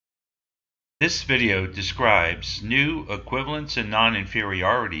This video describes new equivalence and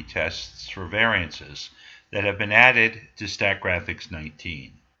non-inferiority tests for variances that have been added to Statgraphics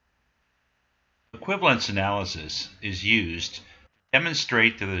 19. Equivalence analysis is used to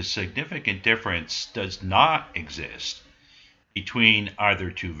demonstrate that a significant difference does not exist between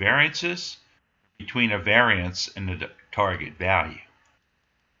either two variances, between a variance and a target value.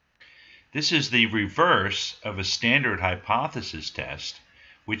 This is the reverse of a standard hypothesis test,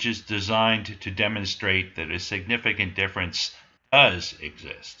 which is designed to demonstrate that a significant difference does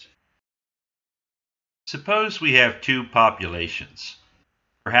exist. Suppose we have two populations,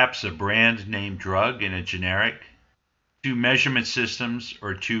 perhaps a brand name drug and a generic, two measurement systems,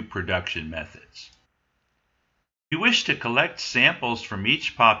 or two production methods. We wish to collect samples from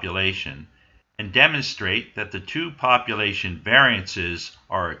each population and demonstrate that the two population variances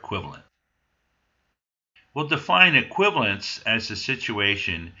are equivalent. We'll define equivalence as a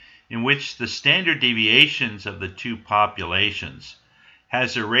situation in which the standard deviations of the two populations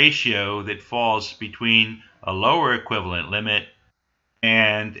has a ratio that falls between a lower equivalent limit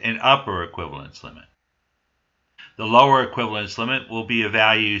and an upper equivalence limit. The lower equivalence limit will be a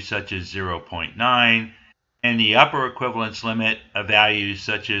value such as 0.9, and the upper equivalence limit a value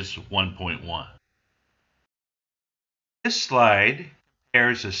such as 1.1. This slide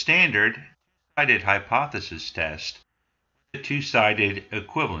compares a standard two-sided hypothesis test with a two-sided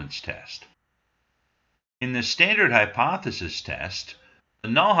equivalence test. In the standard hypothesis test, the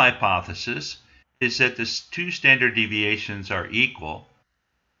null hypothesis is that the two standard deviations are equal,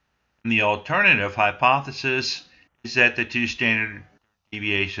 and the alternative hypothesis is that the two standard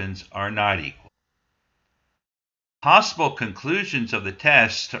deviations are not equal. Possible conclusions of the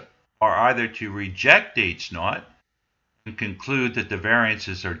test are either to reject H0 and conclude that the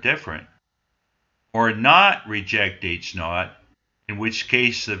variances are different, or not reject H0, in which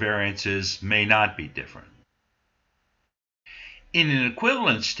case the variances may not be different. In an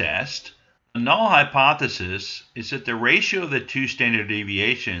equivalence test, the null hypothesis is that the ratio of the two standard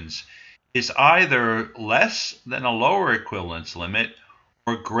deviations is either less than a lower equivalence limit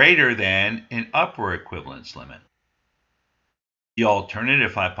or greater than an upper equivalence limit. The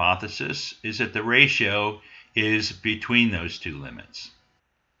alternative hypothesis is that the ratio is between those two limits.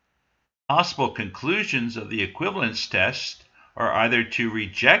 Possible conclusions of the equivalence test are either to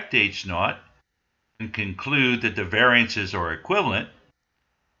reject H0 and conclude that the variances are equivalent,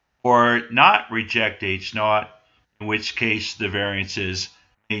 or not reject H0, in which case the variances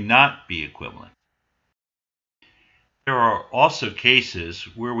may not be equivalent. There are also cases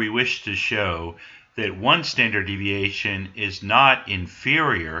where we wish to show that one standard deviation is not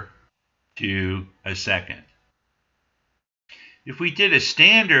inferior to a second. If we did a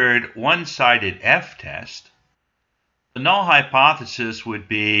standard one-sided F-test, the null hypothesis would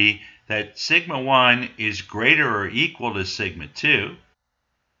be that sigma 1 is greater or equal to sigma 2,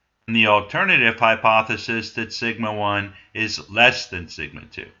 and the alternative hypothesis that sigma 1 is less than sigma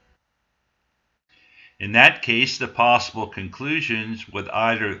 2. In that case, the possible conclusions would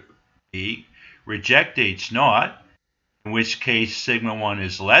either be reject H0, in which case sigma 1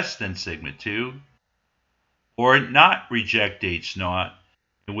 is less than sigma 2, or not reject H0,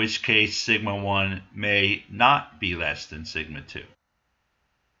 in which case sigma 1 may not be less than sigma 2.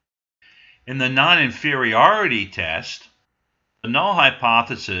 In the non-inferiority test, the null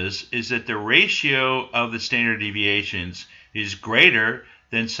hypothesis is that the ratio of the standard deviations is greater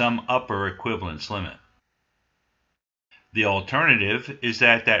than some upper equivalence limit. The alternative is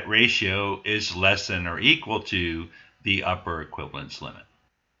that that ratio is less than or equal to the upper equivalence limit.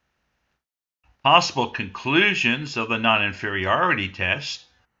 Possible conclusions of the non-inferiority test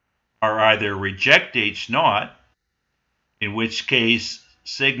are either reject H0, in which case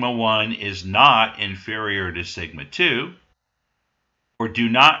sigma 1 is not inferior to sigma 2, or do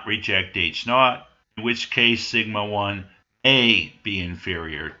not reject H0, in which case sigma 1 may be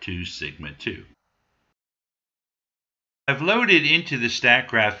inferior to sigma 2. I've loaded into the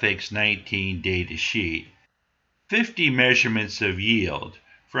Statgraphics 19 data sheet 50 measurements of yield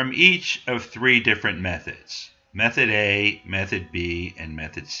from each of three different methods: Method A, Method B, and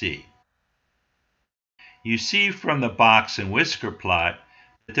Method C. You see from the box and whisker plot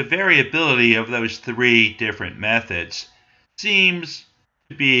that the variability of those three different methods seems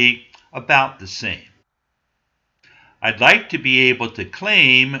to be about the same. I'd like to be able to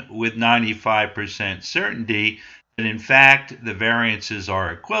claim with 95% certainty that in fact the variances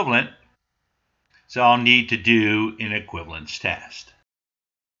are equivalent, so I'll need to do an equivalence test.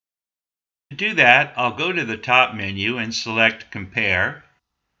 To do that, I'll go to the top menu and select Compare,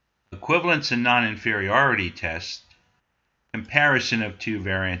 Equivalence and Non-Inferiority Test, Comparison of two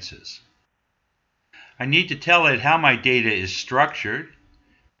variances. I need to tell it how my data is structured.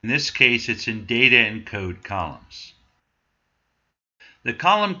 In this case, it's in data and code columns. The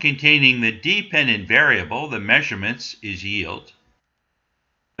column containing the dependent variable, the measurements, is yield.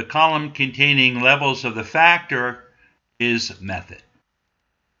 The column containing levels of the factor is method.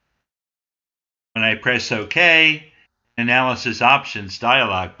 When I press OK, an Analysis Options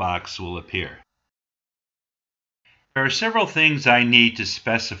dialog box will appear. There are several things I need to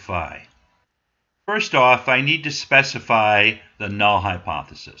specify. First off, I need to specify the null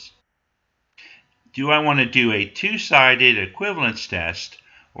hypothesis. Do I want to do a two-sided equivalence test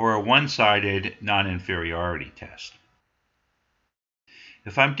or a one-sided non-inferiority test?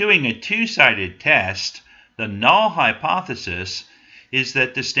 If I'm doing a two-sided test, the null hypothesis is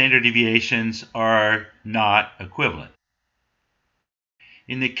that the standard deviations are not equivalent.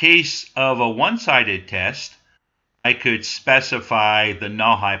 In the case of a one-sided test, I could specify the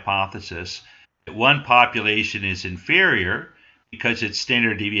null hypothesis that one population is inferior because its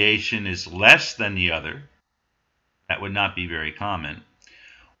standard deviation is less than the other. That would not be very common.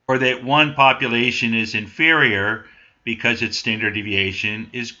 Or that one population is inferior because its standard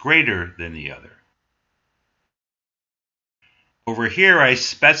deviation is greater than the other. Over here, I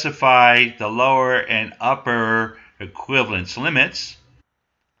specify the lower and upper equivalence limits.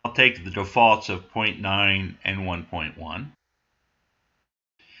 I'll take the defaults of 0.9 and 1.1.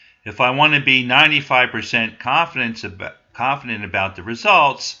 If I want to be 95% confident about the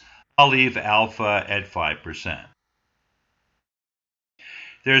results, I'll leave alpha at 5%.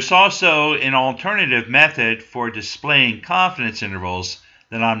 There's also an alternative method for displaying confidence intervals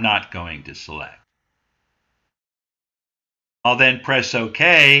that I'm not going to select. I'll then press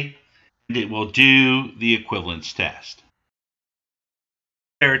OK, and it will do the equivalence test.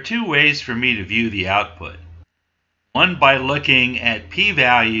 There are two ways for me to view the output. One by looking at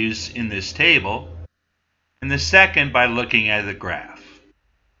p-values in this table, and the second by looking at the graph.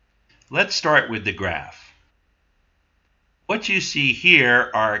 Let's start with the graph. What you see here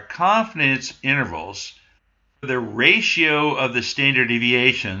are confidence intervals for the ratio of the standard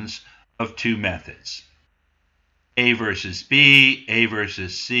deviations of two methods. A versus B, A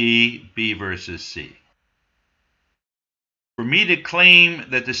versus C, B versus C. For me to claim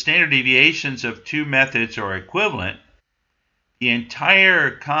that the standard deviations of two methods are equivalent, the entire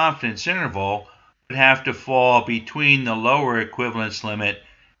confidence interval would have to fall between the lower equivalence limit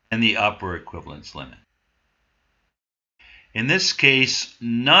and the upper equivalence limit. In this case,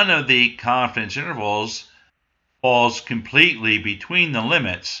 none of the confidence intervals falls completely between the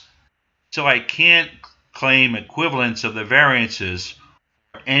limits, so I can't claim equivalence of the variances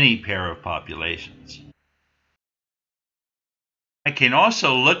for any pair of populations. I can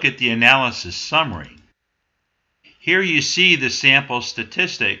also look at the analysis summary. Here you see the sample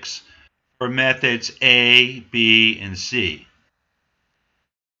statistics for methods A, B, and C.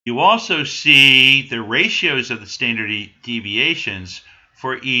 You also see the ratios of the standard deviations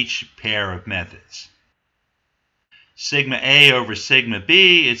for each pair of methods. Sigma A over sigma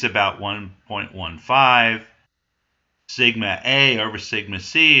B is about 1.15. Sigma A over sigma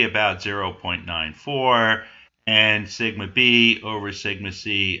C about 0.94. And sigma B over sigma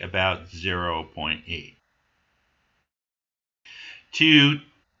C about 0.8. To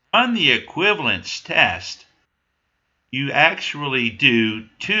run the equivalence test, you actually do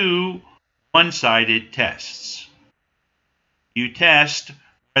two one-sided tests. You test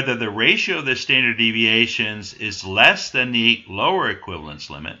whether the ratio of the standard deviations is less than the lower equivalence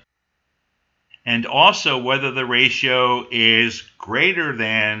limit, and also whether the ratio is greater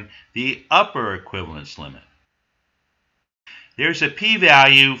than the upper equivalence limit. There's a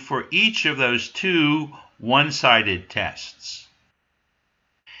p-value for each of those two one-sided tests.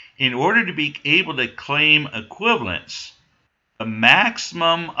 In order to be able to claim equivalence, the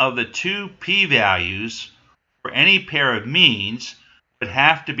maximum of the two p-values for any pair of means would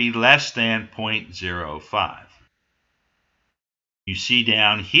have to be less than 0.05. You see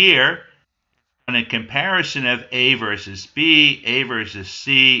down here, on a comparison of A versus B, A versus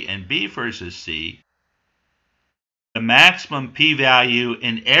C, and B versus C, the maximum p-value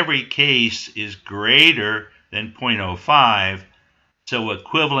in every case is greater than 0.05, so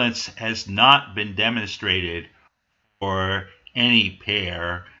equivalence has not been demonstrated for any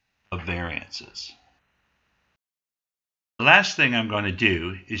pair of variances. The last thing I'm going to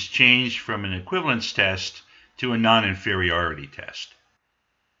do is change from an equivalence test to a non-inferiority test.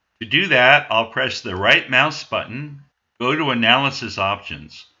 To do that, I'll press the right mouse button, go to Analysis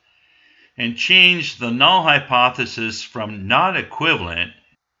Options, and change the null hypothesis from not equivalent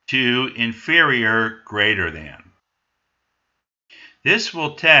to inferior greater than. This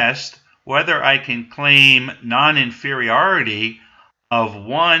will test whether I can claim non-inferiority of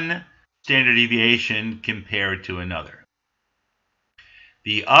one standard deviation compared to another.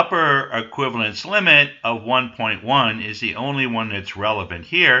 The upper equivalence limit of 1.1 is the only one that's relevant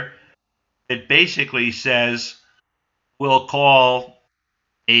here. It basically says we'll call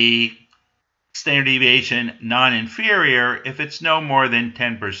a standard deviation non-inferior if it's no more than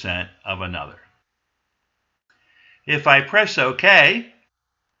 10% of another. If I press OK,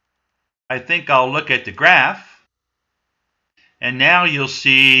 I think I'll look at the graph, and now you'll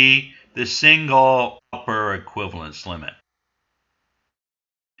see the single upper equivalence limit.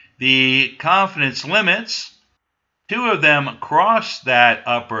 The confidence limits, two of them cross that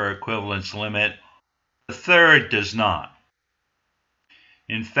upper equivalence limit, the third does not.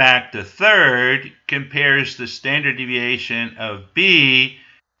 In fact, the third compares the standard deviation of B to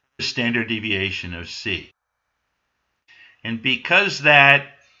the standard deviation of C. And because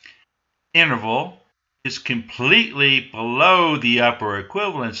that interval is completely below the upper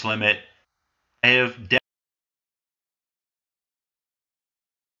equivalence limit, I have